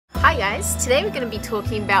guys, today we're going to be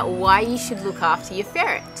talking about why you should look after your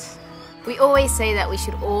ferret. We always say that we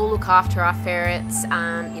should all look after our ferrets,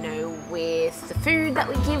 with the food that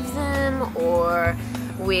we give them, or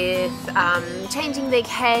with changing their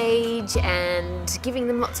cage and giving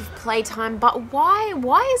them lots of playtime. But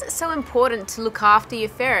why is it so important to look after your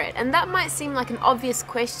ferret? And that might seem like an obvious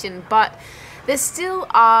question, but there still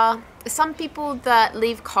are some people that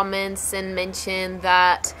leave comments and mention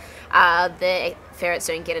that their ferrets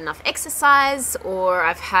don't get enough exercise, or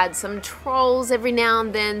I've had some trolls every now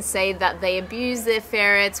and then say that they abuse their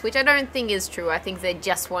ferrets, which I don't think is true. I think they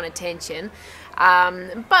just want attention.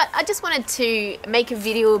 But I just wanted to make a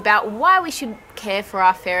video about why we should care for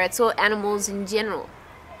our ferrets or animals in general.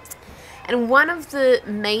 And one of the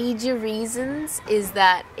major reasons is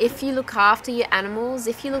that if you look after your animals,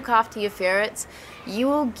 if you look after your ferrets, you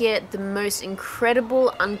will get the most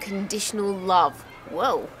incredible unconditional love.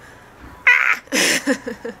 Whoa. Ah!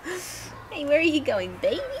 Hey, where are you going,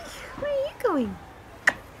 baby? Where are you going?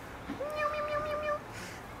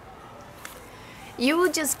 You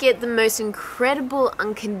will just get the most incredible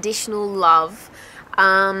unconditional love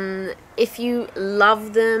if you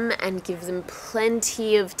love them and give them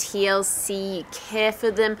plenty of TLC, you care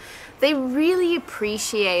for them. They really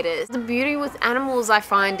appreciate it. The beauty with animals, I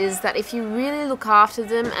find, is that if you really look after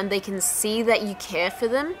them and they can see that you care for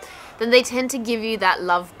them, then they tend to give you that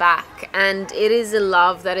love back, and it is a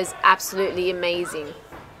love that is absolutely amazing.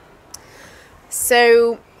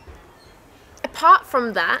 So apart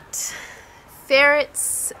from that,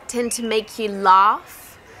 ferrets tend to make you laugh.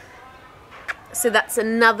 So that's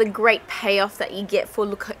another great payoff that you get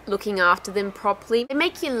for looking after them properly. They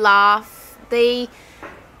make you laugh, they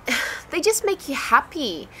just make you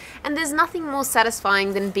happy, and there's nothing more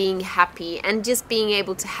satisfying than being happy and just being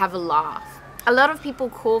able to have a laugh. A lot of people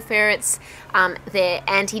call ferrets their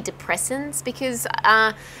antidepressants because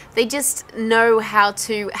they just know how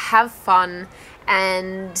to have fun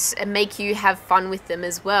and make you have fun with them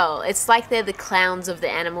as well. It's like they're the clowns of the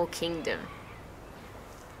animal kingdom.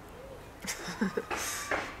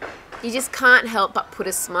 You just can't help but put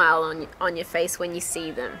a smile on your face when you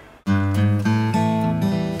see them.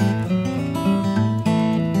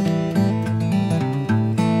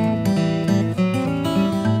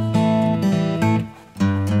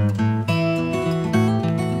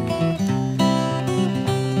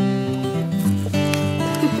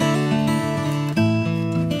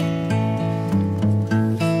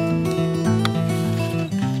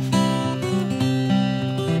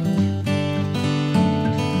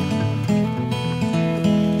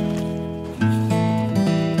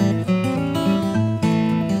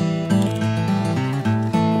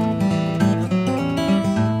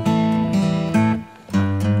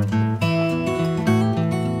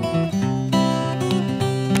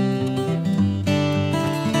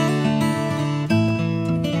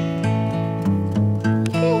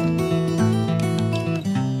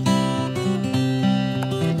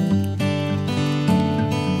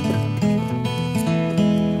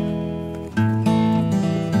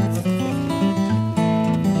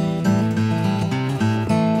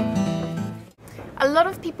 A lot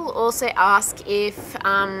of people also ask if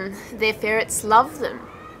their ferrets love them.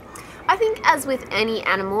 I think, as with any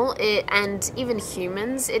animal and even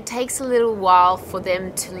humans, it takes a little while for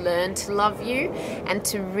them to learn to love you and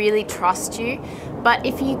to really trust you. But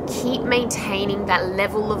if you keep maintaining that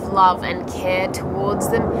level of love and care towards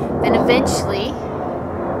them, then eventually,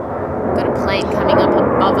 got a plane coming up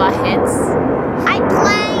above our heads. Hi,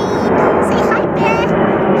 plane! Say hi, bear!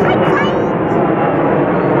 Hi, plane!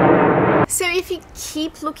 So if you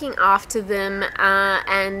keep looking after them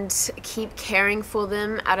and keep caring for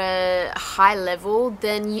them at a high level,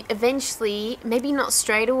 then you eventually, maybe not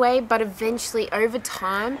straight away, but eventually over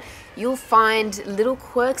time, you'll find little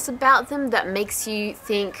quirks about them that makes you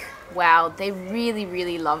think, wow, they really,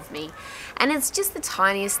 really love me. And it's just the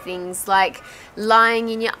tiniest things, like lying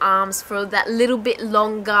in your arms for that little bit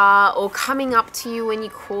longer, or coming up to you when you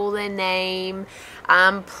call their name,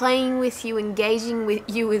 playing with you, engaging with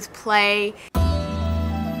you with play.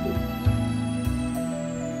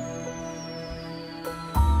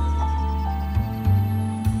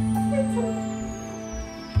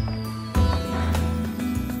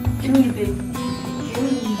 Come here, baby. Come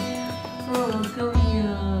here. Oh, come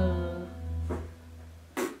here.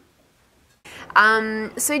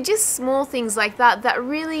 So just small things like that, that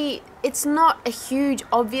really, it's not a huge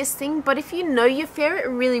obvious thing, but if you know your ferret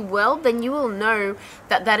really well, then you will know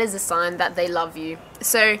that that is a sign that they love you.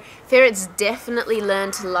 So ferrets definitely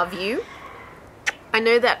learn to love you. I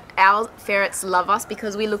know that our ferrets love us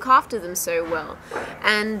because we look after them so well,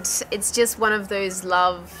 and it's just one of those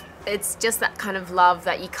love it's just that kind of love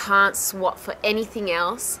that you can't swap for anything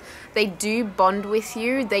else. They do bond with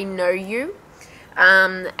you, they know you,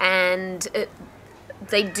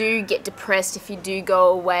 they do get depressed if you do go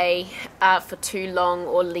away for too long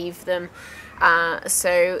or leave them.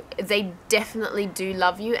 So they definitely do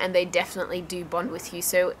love you, and they definitely do bond with you.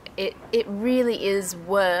 So it really is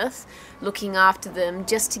worth looking after them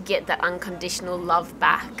just to get that unconditional love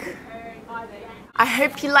back. I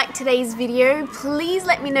hope you liked today's video. Please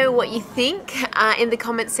let me know what you think in the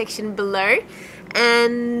comment section below.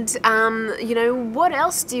 And you know, what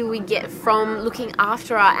else do we get from looking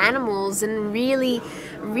after our animals and really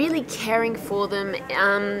caring for them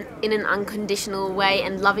in an unconditional way,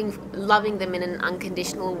 and loving them in an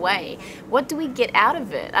unconditional way? What do we get out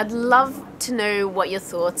of it? I'd love to know what your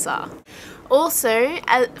thoughts are. Also,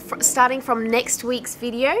 starting from next week's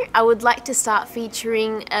video, I would like to start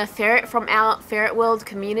featuring a ferret from our Ferret-World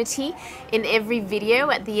community in every video,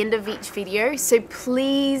 at the end of each video. So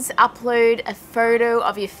please upload a photo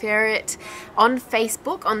of your ferret on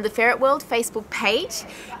Facebook, on the Ferret-World Facebook page,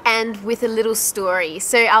 and with a little story.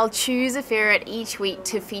 So I'll choose a ferret each week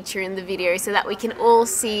to feature in the video so that we can all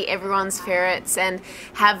see everyone's ferrets and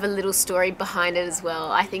have a little story behind it as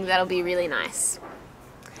well. I think that'll be really nice.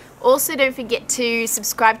 Also, don't forget to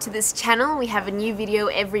subscribe to this channel. We have a new video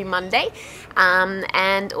every Monday,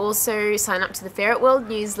 and also sign up to the Ferret-World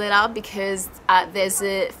newsletter, because there's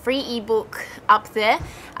a free ebook up there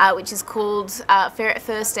which is called Ferret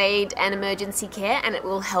First Aid and Emergency Care, and it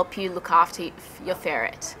will help you look after your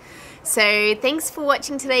ferret. So thanks for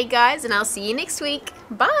watching today, guys, and I'll see you next week.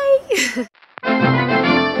 Bye!